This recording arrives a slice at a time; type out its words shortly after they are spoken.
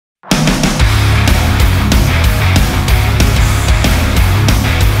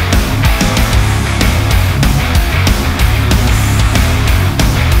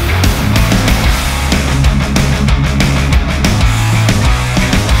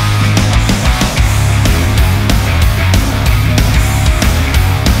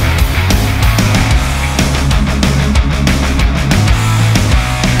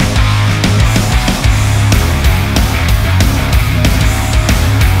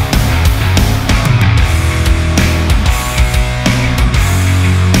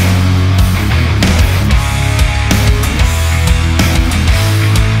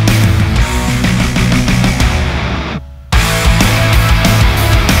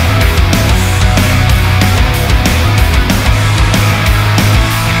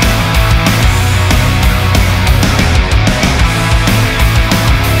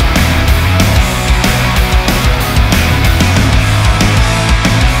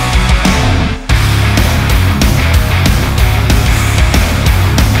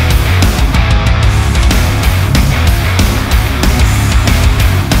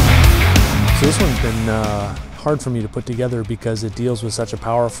hard for me to put together because it deals with such a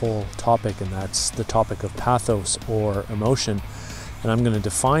powerful topic, and that's the topic of pathos, or emotion. And I'm going to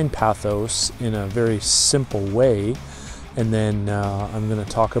define pathos in a very simple way, and then I'm going to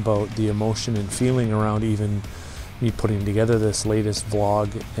talk about the emotion and feeling around even me putting together this latest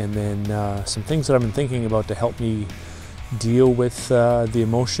vlog, and then some things that I've been thinking about to help me deal with the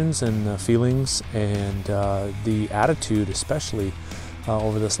emotions and the feelings and the attitude, especially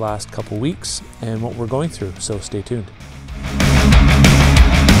over this last couple weeks, and what we're going through. So stay tuned.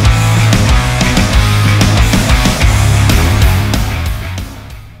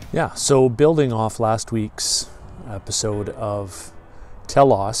 Yeah, so building off last week's episode of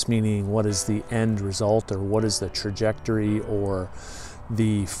Telos, meaning what is the end result, or what is the trajectory or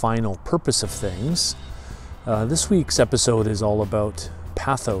the final purpose of things, this week's episode is all about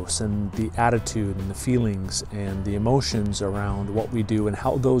pathos and the attitude and the feelings and the emotions around what we do and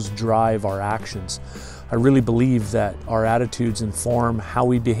how those drive our actions. I really believe that our attitudes inform how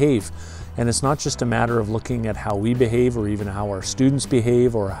we behave. And it's not just a matter of looking at how we behave, or even how our students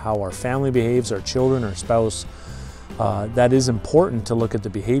behave, or how our family behaves, our children, our spouse. That is important to look at the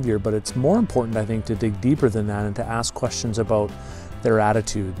behavior, but it's more important, I think, to dig deeper than that and to ask questions about their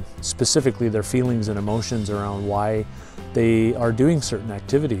attitude, specifically their feelings and emotions around why they are doing certain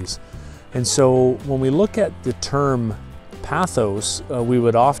activities. And so when we look at the term pathos, we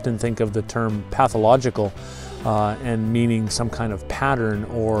would often think of the term pathological and meaning some kind of pattern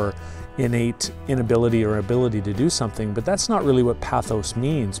or innate inability or ability to do something, but that's not really what pathos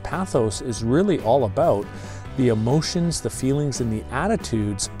means. Pathos is really all about the emotions, the feelings, and the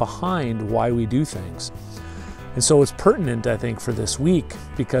attitudes behind why we do things. And so it's pertinent, I think, for this week,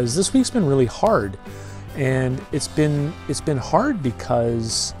 because this week's been really hard. And it's been hard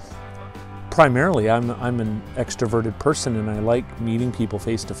because primarily I'm an extroverted person, and I like meeting people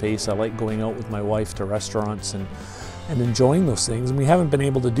face to face. I like going out with my wife to restaurants and enjoying those things. And we haven't been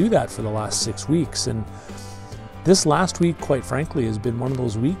able to do that for the last 6 weeks. And this last week, quite frankly, has been one of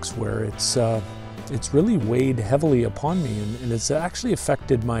those weeks where it's really weighed heavily upon me, and it's actually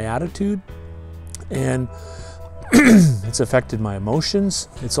affected my attitude, and it's affected my emotions.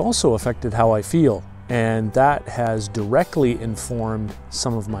 It's also affected how I feel, and that has directly informed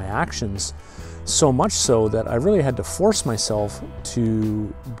some of my actions, so much so that I really had to force myself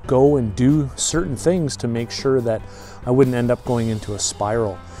to go and do certain things to make sure that I wouldn't end up going into a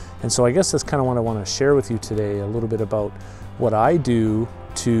spiral. And so I guess that's kind of what I want to share with you today, a little bit about what I do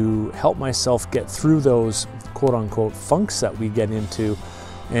to help myself get through those quote-unquote funks that we get into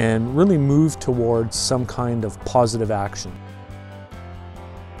and really move towards some kind of positive action.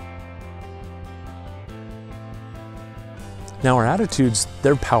 Now, our attitudes,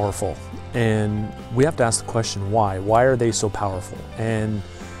 they're powerful, and we have to ask the question, why? Why are they so powerful? And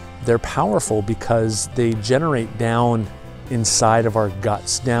they're powerful because they generate down inside of our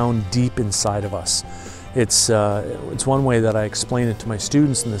guts, down deep inside of us. It's one way that I explain it to my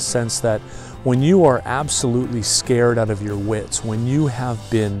students, in the sense that when you are absolutely scared out of your wits, when you have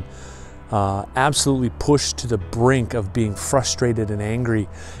been absolutely pushed to the brink of being frustrated and angry,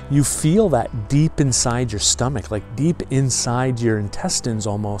 you feel that deep inside your stomach, like deep inside your intestines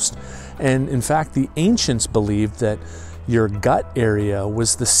almost. And in fact, the ancients believed that your gut area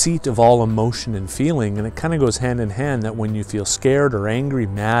was the seat of all emotion and feeling, and it kind of goes hand in hand, that when you feel scared or angry,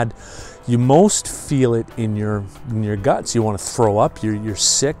 mad, you most feel it in your guts. You want to throw up, you're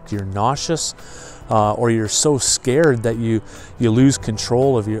sick, you're nauseous, or you're so scared that you lose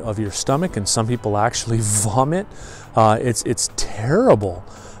control of your stomach, and some people actually vomit. It's terrible.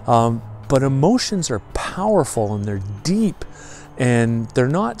 But emotions are powerful, and they're deep, and they're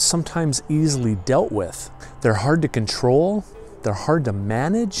not sometimes easily dealt with. They're hard to control, they're hard to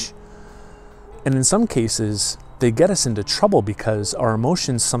manage, and in some cases they get us into trouble because our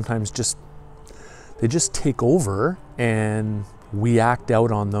emotions sometimes just take over, and we act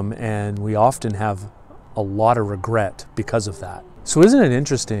out on them, and we often have a lot of regret because of that. So isn't it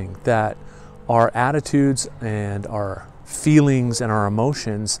interesting that our attitudes and our feelings and our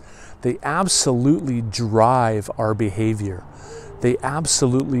emotions, they absolutely drive our behavior. They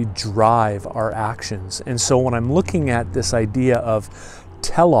absolutely drive our actions. And so when I'm looking at this idea of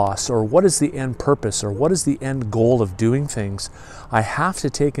telos, or what is the end purpose, or what is the end goal of doing things, I have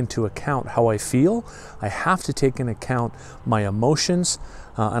to take into account how I feel, I have to take into account my emotions,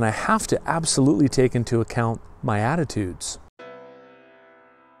 and I have to absolutely take into account my attitudes.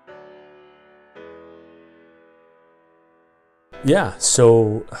 Yeah,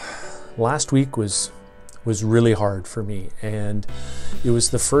 so last week was really hard for me, and it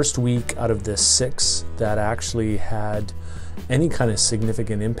was the first week out of the 6 that actually had any kind of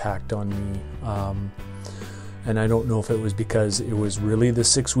significant impact on me. And I don't know if it was because it was really the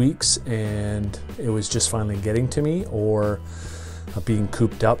 6 weeks and it was just finally getting to me, or being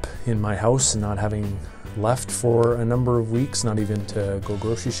cooped up in my house and not having left for a number of weeks, not even to go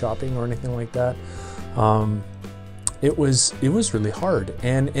grocery shopping or anything like that. It was really hard,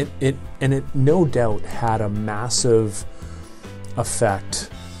 and it no doubt had a massive effect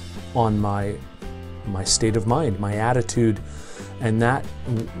on my state of mind, my attitude, and that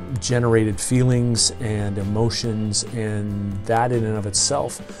generated feelings and emotions, and that in and of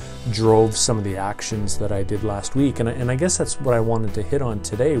itself drove some of the actions that I did last week. And I guess that's what I wanted to hit on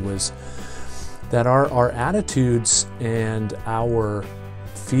today, was that our attitudes and our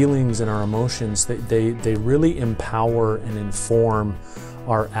feelings and our emotions, they really empower and inform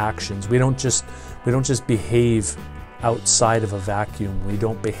our actions. We don't just behave outside of a vacuum. We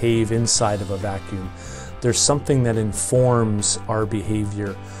don't behave inside of a vacuum. There's something that informs our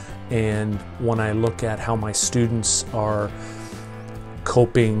behavior. And when I look at how my students are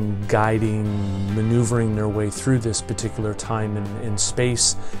coping, guiding, maneuvering their way through this particular time in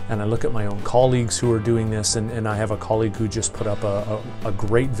space, and I look at my own colleagues who are doing this, and I have a colleague who just put up a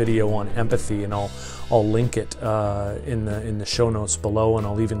great video on empathy, and I'll link it in the show notes below, and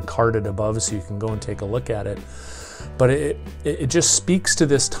I'll even card it above so you can go and take a look at it. But it just speaks to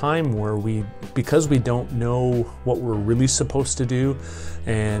this time where because we don't know what we're really supposed to do,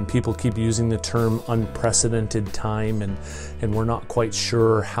 and people keep using the term unprecedented time, and we're not quite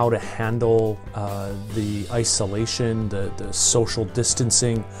sure how to handle the isolation, the social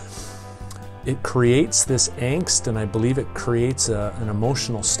distancing. It creates this angst, and I believe it creates an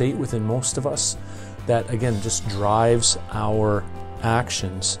emotional state within most of us that, again, just drives our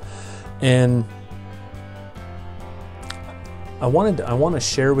actions. And I want to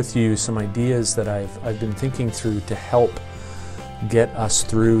share with you some ideas that I've been thinking through to help get us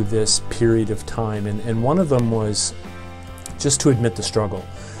through this period of time. And one of them was just to admit the struggle,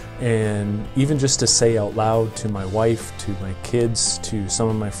 and even just to say out loud to my wife, to my kids, to some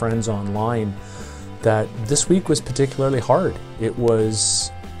of my friends online, that this week was particularly hard. It was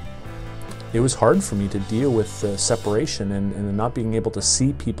hard for me to deal with the separation and not being able to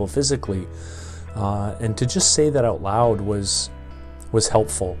see people physically. And to just say that out loud was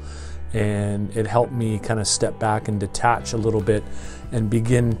helpful, and it helped me kind of step back and detach a little bit and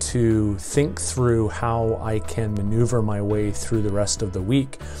begin to think through how I can maneuver my way through the rest of the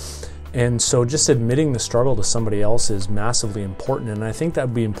week. And so just admitting the struggle to somebody else is massively important, and I think that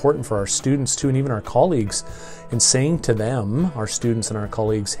would be important for our students too, and even our colleagues, in saying to them, our students and our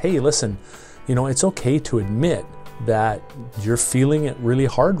colleagues, hey, listen, it's okay to admit that you're feeling it really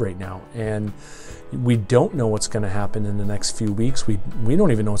hard right now, and we don't know what's going to happen in the next few weeks. We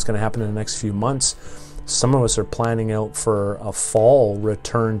don't even know what's going to happen in the next few months. Some of us are planning out for a fall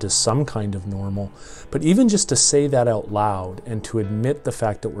return to some kind of normal. But even just to say that out loud and to admit the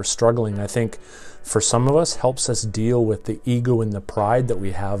fact that we're struggling, I think for some of us helps us deal with the ego and the pride that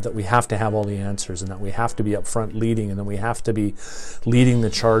we have to have all the answers, and that we have to be up front leading, and that we have to be leading the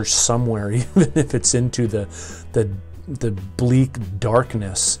charge somewhere, even if it's into the bleak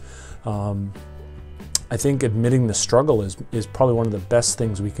darkness. I think admitting the struggle is probably one of the best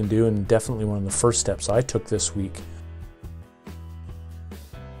things we can do, and definitely one of the first steps I took this week.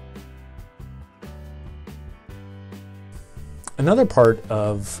 Another part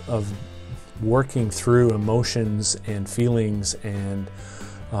of working through emotions and feelings and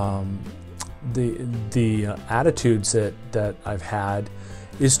the attitudes that I've had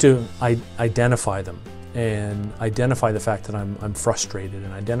is to identify them, and identify the fact that I'm frustrated,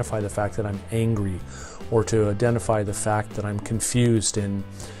 and identify the fact that I'm angry, or to identify the fact that I'm confused and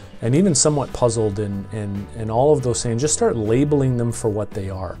even somewhat puzzled, and all of those things. Just start labeling them for what they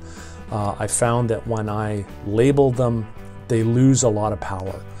are. I found that when I label them, they lose a lot of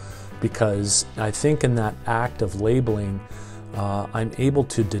power, because I think in that act of labeling, I'm able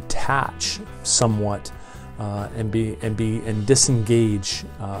to detach somewhat and disengage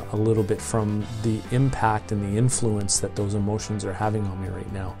a little bit from the impact and the influence that those emotions are having on me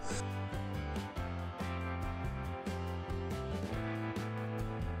right now.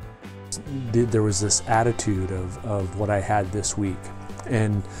 There was this attitude of what I had this week,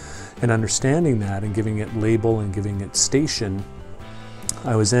 and understanding that and giving it label and giving it station,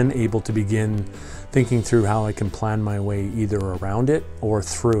 I was then able to begin thinking through how I can plan my way either around it or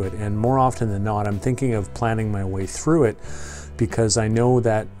through it. And more often than not, I'm thinking of planning my way through it, because I know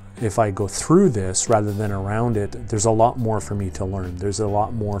that if I go through this rather than around it, there's a lot more for me to learn. There's a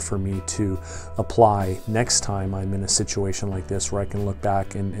lot more for me to apply next time I'm in a situation like this, where I can look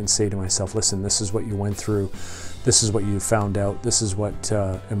back and say to myself, listen, this is what you went through. this is what you found out, this is what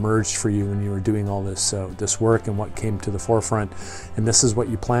emerged for you when you were doing all this this work, and what came to the forefront, and this is what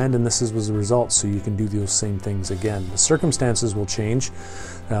you planned, and this was the result, so you can do those same things again. The circumstances will change,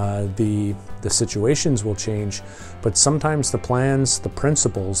 the situations will change, but sometimes the plans, the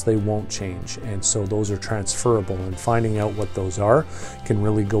principles, they won't change, and so those are transferable, and finding out what those are can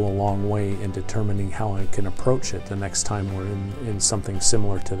really go a long way in determining how I can approach it the next time we're in something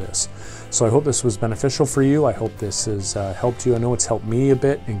similar to this. So I hope this was beneficial for you. I hope this has helped you. I know it's helped me a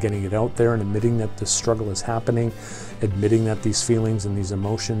bit in getting it out there and admitting that this struggle is happening, admitting that these feelings and these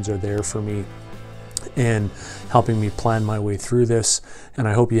emotions are there for me, and helping me plan my way through this. And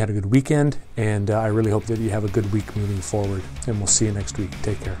I hope you had a good weekend, and I really hope that you have a good week moving forward, and we'll see you next week.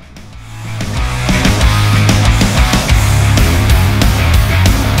 Take care.